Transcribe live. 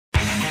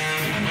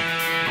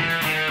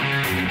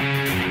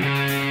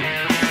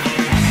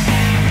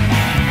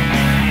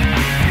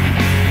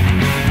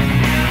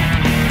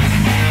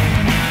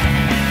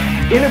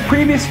In a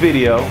previous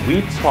video,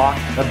 we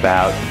talked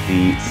about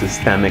the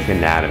systemic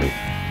anatomy.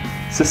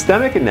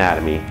 Systemic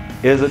anatomy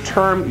is a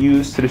term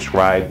used to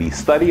describe the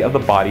study of the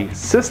body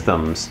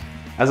systems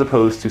as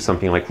opposed to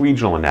something like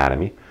regional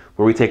anatomy,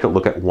 where we take a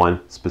look at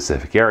one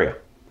specific area.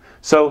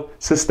 So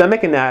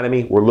systemic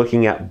anatomy, we're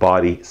looking at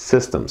body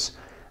systems.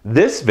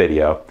 This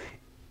video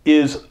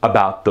is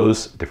about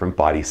those different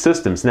body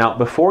systems. Now,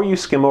 before you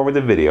skim over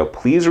the video,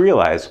 please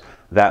realize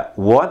that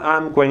what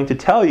I'm going to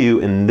tell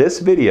you in this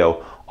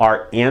video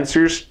are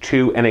answers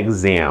to an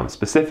exam,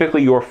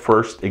 specifically your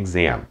first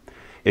exam.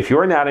 If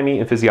your anatomy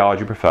and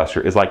physiology professor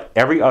is like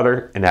every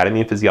other anatomy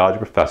and physiology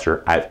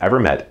professor I've ever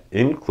met,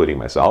 including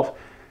myself,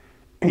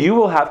 you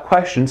will have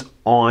questions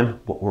on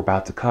what we're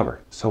about to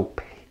cover. So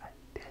pay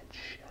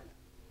attention.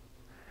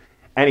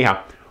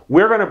 Anyhow,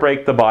 we're going to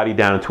break the body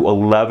down into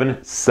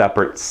 11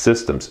 separate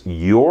systems.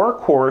 Your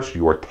course,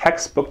 your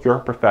textbook, your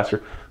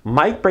professor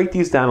might break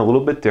these down a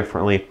little bit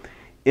differently.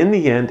 In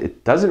the end,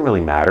 it doesn't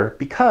really matter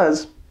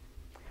because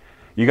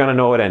you're going to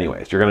know it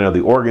anyways. You're going to know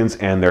the organs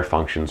and their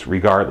functions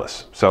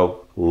regardless.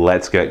 So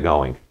let's get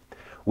going.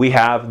 We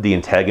have the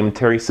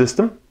integumentary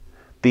system,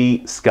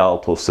 the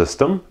skeletal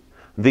system,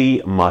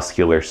 the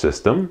muscular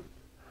system,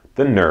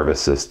 the nervous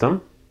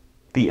system,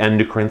 the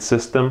endocrine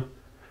system,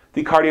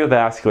 the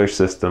cardiovascular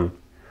system,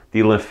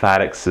 the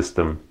lymphatic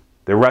system,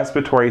 the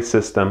respiratory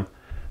system,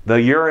 the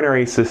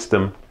urinary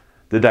system,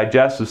 the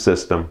digestive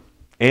system,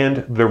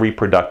 and the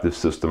reproductive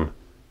system.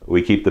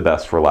 We keep the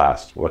best for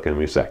last. What can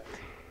we say?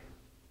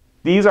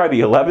 These are the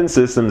 11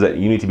 systems that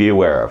you need to be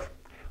aware of.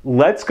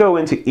 Let's go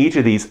into each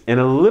of these in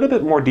a little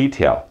bit more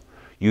detail.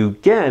 You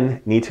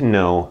again need to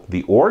know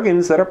the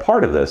organs that are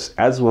part of this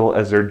as well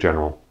as their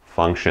general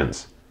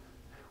functions.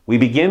 We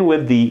begin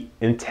with the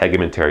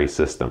integumentary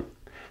system.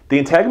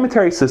 The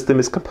integumentary system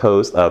is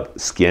composed of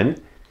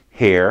skin,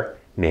 hair,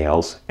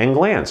 nails, and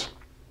glands.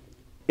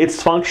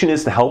 Its function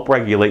is to help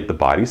regulate the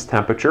body's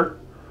temperature,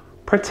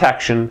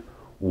 protection,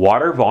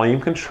 water volume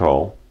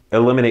control,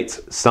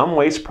 eliminates some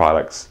waste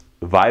products,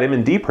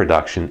 vitamin D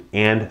production,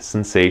 and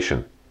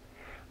sensation.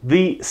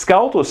 The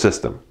skeletal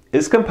system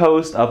is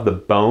composed of the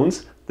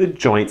bones, the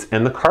joints,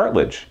 and the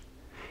cartilage.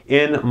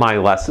 In my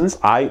lessons,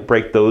 I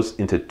break those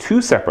into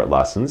two separate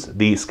lessons,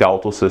 the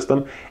skeletal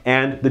system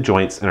and the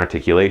joints and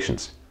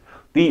articulations.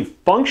 The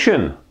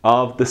function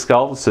of the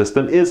skeletal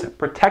system is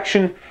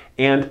protection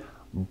and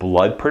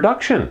blood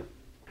production.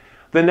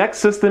 The next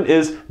system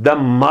is the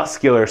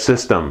muscular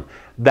system.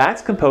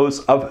 That's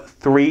composed of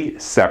three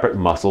separate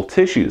muscle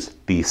tissues: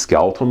 the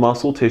skeletal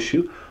muscle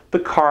tissue, the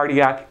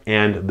cardiac,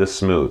 and the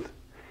smooth.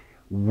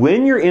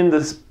 When you're in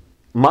this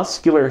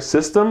muscular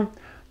system,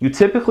 you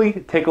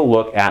typically take a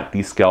look at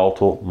the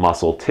skeletal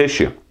muscle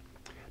tissue.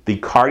 The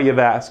cardiac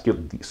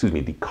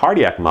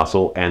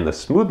muscle and the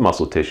smooth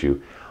muscle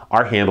tissue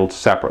are handled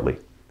separately.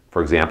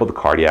 For example, the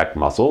cardiac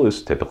muscle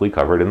is typically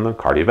covered in the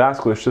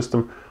cardiovascular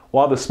system,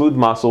 while the smooth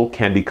muscle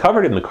can be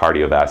covered in the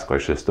cardiovascular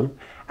system,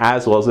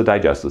 as well as the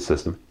digestive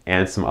system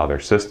and some other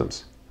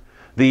systems.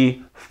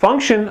 The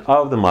function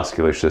of the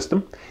muscular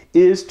system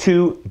is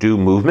to do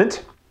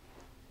movement,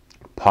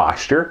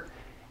 posture,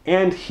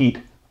 and heat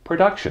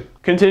production.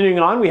 Continuing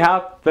on, we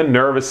have the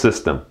nervous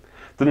system.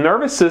 The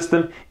nervous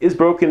system is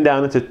broken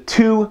down into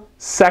two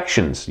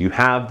sections. You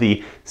have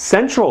the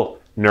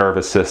central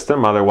nervous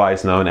system,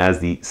 otherwise known as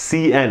the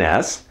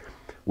CNS,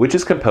 which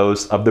is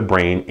composed of the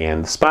brain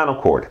and the spinal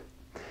cord.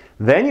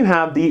 Then you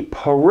have the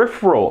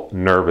peripheral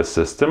nervous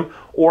system,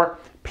 or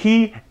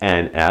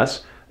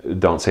PNS,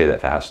 don't say that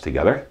fast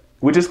together,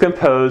 which is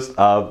composed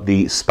of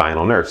the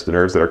spinal nerves, the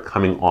nerves that are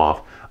coming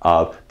off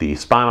of the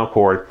spinal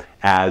cord,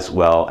 as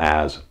well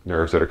as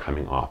nerves that are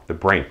coming off the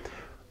brain.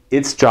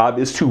 Its job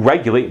is to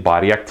regulate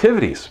body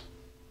activities.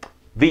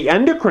 The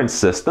endocrine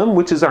system,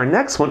 which is our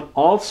next one,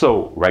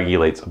 also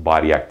regulates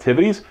body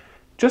activities,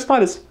 just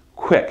not as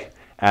quick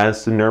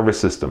as the nervous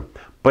system,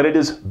 but it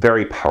is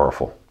very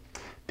powerful.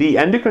 The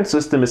endocrine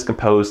system is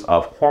composed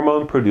of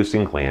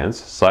hormone-producing glands,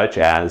 such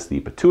as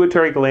the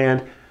pituitary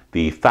gland,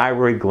 the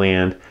thyroid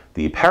gland,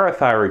 the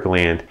parathyroid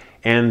gland,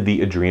 and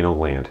the adrenal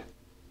gland.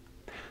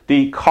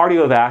 The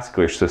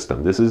cardiovascular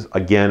system. This is,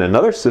 again,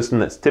 another system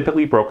that's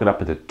typically broken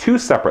up into two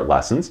separate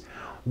lessons.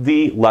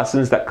 The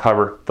lessons that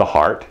cover the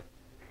heart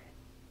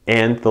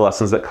and the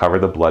lessons that cover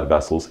the blood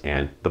vessels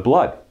and the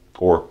blood,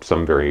 or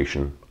some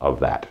variation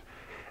of that.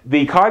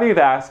 The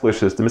cardiovascular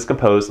system is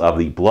composed of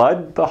the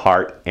blood, the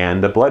heart,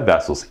 and the blood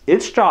vessels.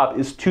 Its job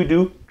is to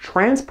do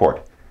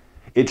transport.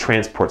 It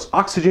transports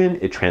oxygen,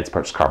 it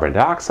transports carbon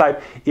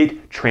dioxide,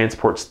 it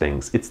transports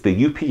things. It's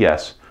the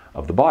UPS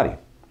of the body.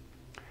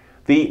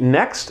 The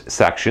next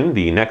section,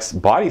 the next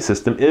body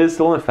system, is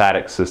the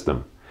lymphatic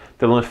system.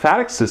 The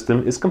lymphatic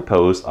system is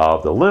composed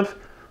of the lymph,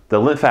 the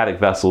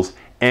lymphatic vessels,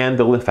 and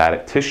the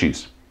lymphatic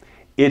tissues.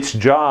 Its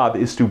job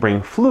is to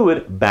bring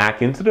fluid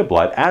back into the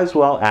blood as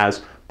well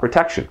as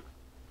protection.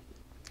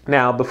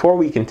 Now, before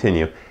we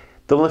continue,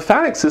 the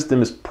lymphatic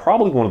system is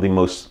probably one of the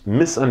most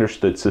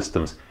misunderstood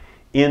systems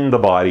in the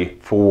body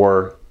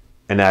for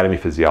anatomy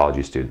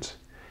physiology students.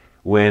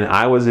 When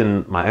I was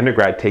in my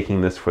undergrad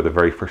taking this for the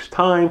very first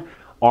time,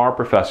 our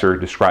professor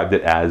described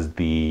it as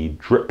the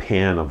drip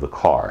pan of the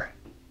car,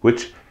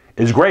 which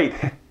is great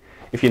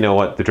if you know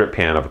what the drip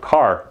pan of a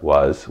car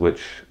was,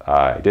 which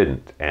I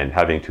didn't. And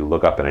having to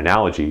look up an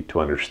analogy to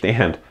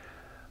understand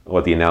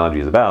what the analogy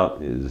is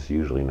about is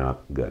usually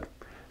not good.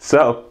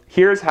 So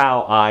here's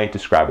how I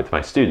describe it to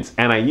my students.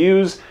 And I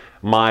use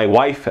my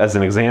wife as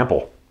an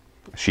example.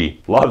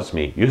 She loves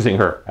me using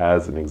her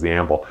as an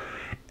example.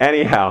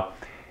 Anyhow,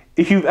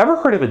 if you've ever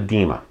heard of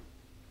edema,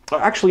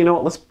 actually, you know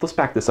what, let's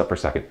back this up for a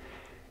second.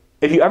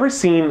 If you've ever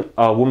seen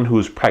a woman who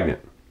is pregnant,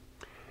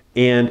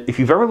 and if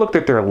you've ever looked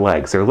at their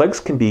legs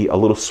can be a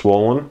little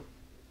swollen,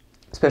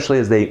 especially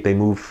as they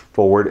move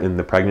forward in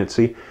the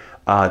pregnancy.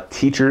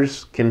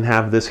 Teachers can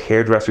have this,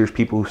 hairdressers,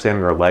 people who stand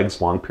on their legs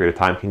a long period of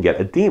time can get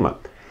edema.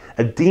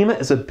 Edema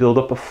is a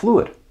buildup of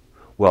fluid.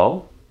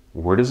 Well,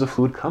 where does the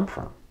fluid come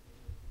from?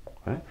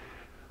 Okay?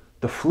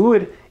 The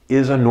fluid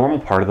is a normal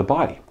part of the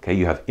body. Okay?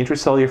 You have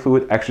intracellular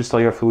fluid,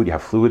 extracellular fluid, you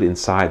have fluid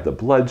inside the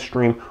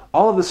bloodstream,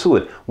 all of this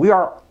fluid. We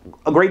are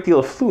a great deal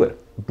of fluid.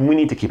 We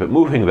need to keep it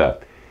moving though.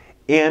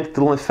 And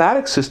the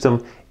lymphatic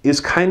system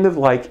is kind of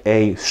like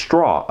a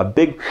straw, a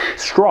big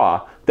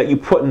straw that you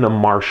put in a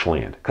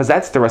marshland, because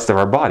that's the rest of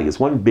our body. It's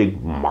one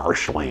big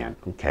marshland.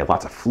 Okay,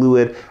 lots of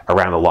fluid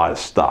around a lot of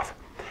stuff.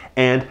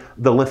 And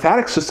the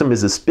lymphatic system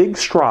is this big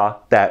straw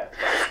that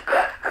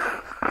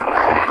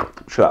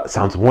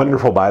sounds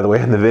wonderful, by the way,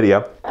 in the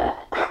video.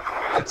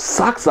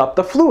 Sucks up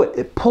the fluid.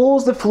 It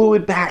pulls the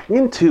fluid back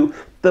into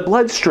the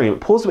bloodstream.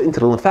 It pulls it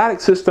into the lymphatic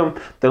system.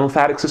 The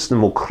lymphatic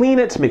system will clean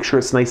it to make sure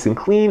it's nice and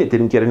clean. It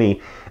didn't get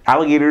any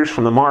alligators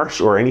from the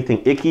marsh or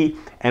anything icky,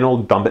 and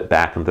it'll dump it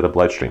back into the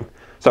bloodstream.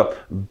 So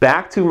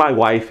back to my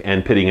wife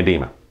and pitting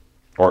edema,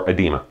 or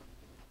edema.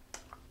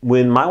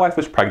 When my wife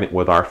was pregnant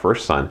with our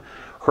first son,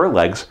 her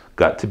legs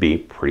got to be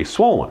pretty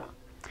swollen.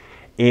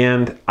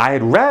 And I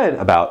had read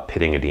about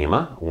pitting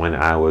edema when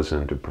I was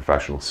into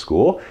professional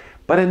school,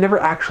 but I'd never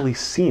actually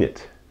seen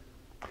it.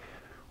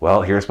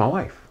 Well, here's my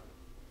wife.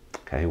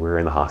 Okay, we're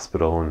in the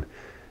hospital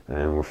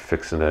and we're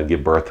fixing to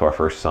give birth to our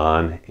first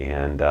son,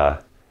 and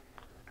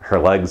her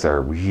legs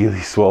are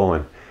really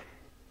swollen.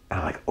 And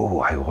I'm like, oh,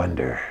 I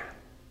wonder.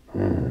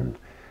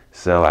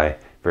 So I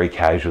very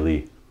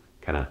casually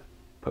kind of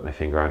put my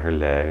finger on her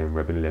leg and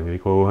rubbing her leg,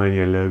 like, oh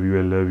honey, I love you,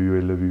 I love you, I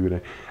love you.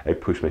 And I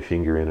push my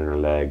finger in on her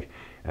leg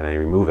and I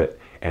remove it,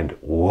 and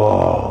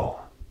whoa,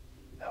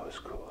 that was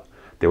cool.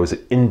 There was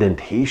an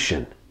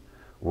indentation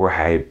where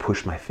I had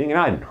pushed my finger,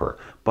 not in her,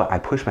 but I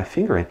pushed my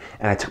finger in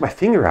and I took my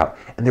finger out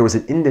and there was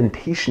an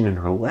indentation in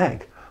her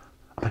leg.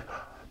 I'm like,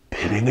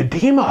 pitting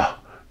edema.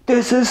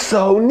 This is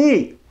so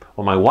neat.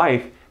 Well, my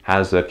wife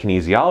has a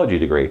kinesiology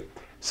degree,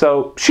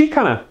 so she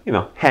kind of, you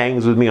know,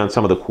 hangs with me on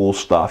some of the cool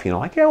stuff, you know,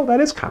 like, yeah, well, that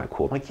is kind of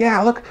cool. I'm like,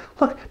 yeah, look,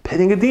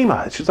 pitting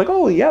edema. She's like,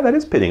 oh, yeah, that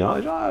is pitting.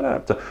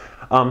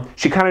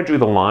 She kind of drew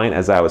the line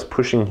as I was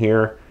pushing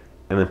here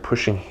and then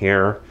pushing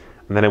here,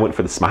 and then I went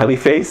for the smiley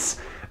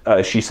face.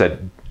 She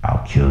said,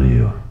 I'll kill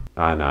you.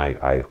 And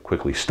I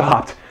quickly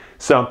stopped.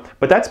 So,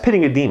 but that's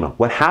pitting edema.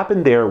 What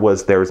happened there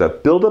was a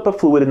buildup of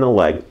fluid in the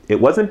leg. It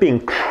wasn't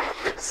being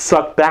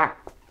sucked back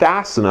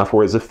fast enough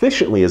or as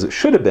efficiently as it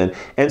should have been,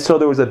 and so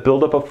there was a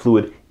buildup of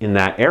fluid in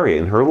that area,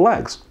 in her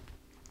legs.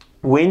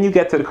 When you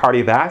get to the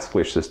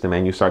cardiovascular system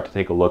and you start to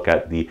take a look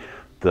at the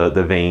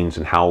veins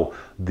and how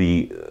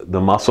the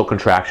muscle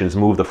contractions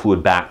move the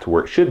fluid back to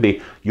where it should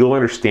be, you'll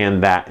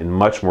understand that in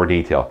much more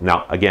detail.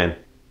 Now, again,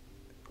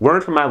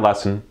 learn from my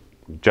lesson.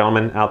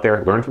 Gentlemen out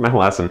there, learn from my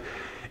lesson.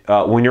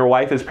 When your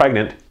wife is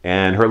pregnant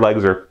and her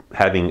legs are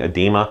having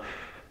edema,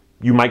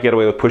 you might get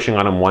away with pushing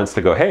on them once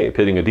to go, hey,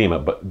 pitting edema,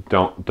 but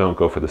don't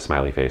go for the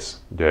smiley face.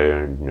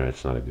 No,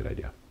 it's not a good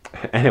idea.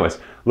 Anyways,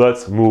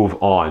 let's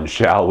move on,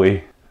 shall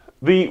we?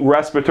 The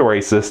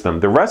respiratory system.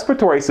 The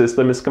respiratory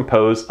system is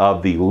composed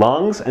of the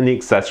lungs and the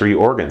accessory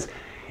organs.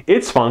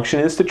 Its function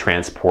is to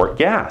transport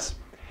gas.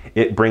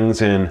 It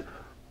brings in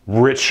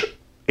rich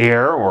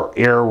air, or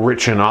air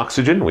rich in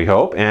oxygen, we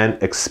hope, and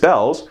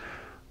expels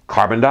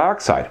carbon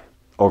dioxide.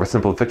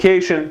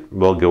 Oversimplification,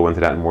 we'll go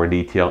into that in more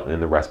detail in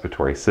the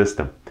respiratory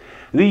system.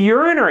 The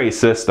urinary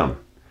system.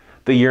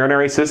 The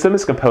urinary system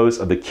is composed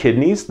of the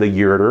kidneys, the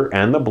ureter,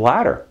 and the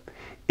bladder.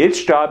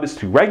 Its job is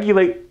to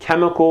regulate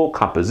chemical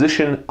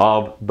composition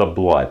of the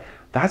blood.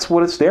 That's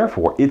what it's there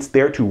for. It's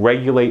there to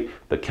regulate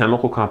the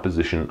chemical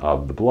composition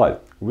of the blood.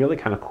 Really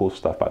kind of cool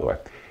stuff, by the way.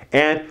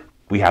 And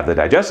we have the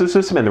digestive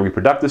system and the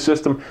reproductive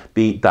system.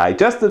 The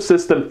digestive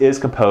system is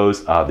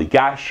composed of the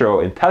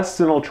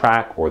gastrointestinal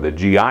tract, or the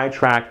GI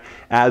tract,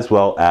 as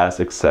well as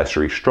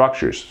accessory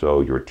structures.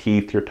 So your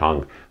teeth, your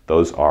tongue,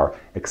 those are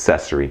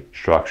accessory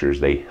structures.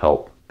 They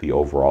help the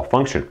overall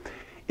function.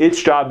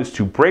 Its job is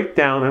to break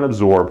down and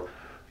absorb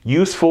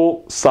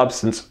useful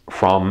substance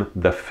from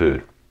the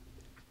food.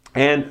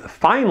 And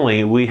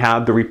finally, we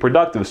have the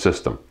reproductive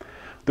system.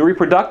 The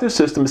reproductive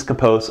system is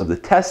composed of the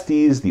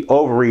testes, the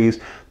ovaries,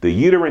 the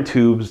uterine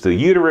tubes, the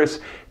uterus,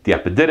 the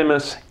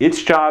epididymis.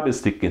 Its job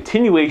is the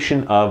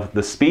continuation of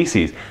the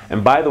species.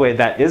 And by the way,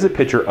 that is a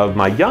picture of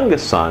my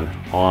youngest son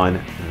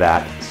on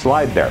that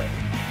slide there.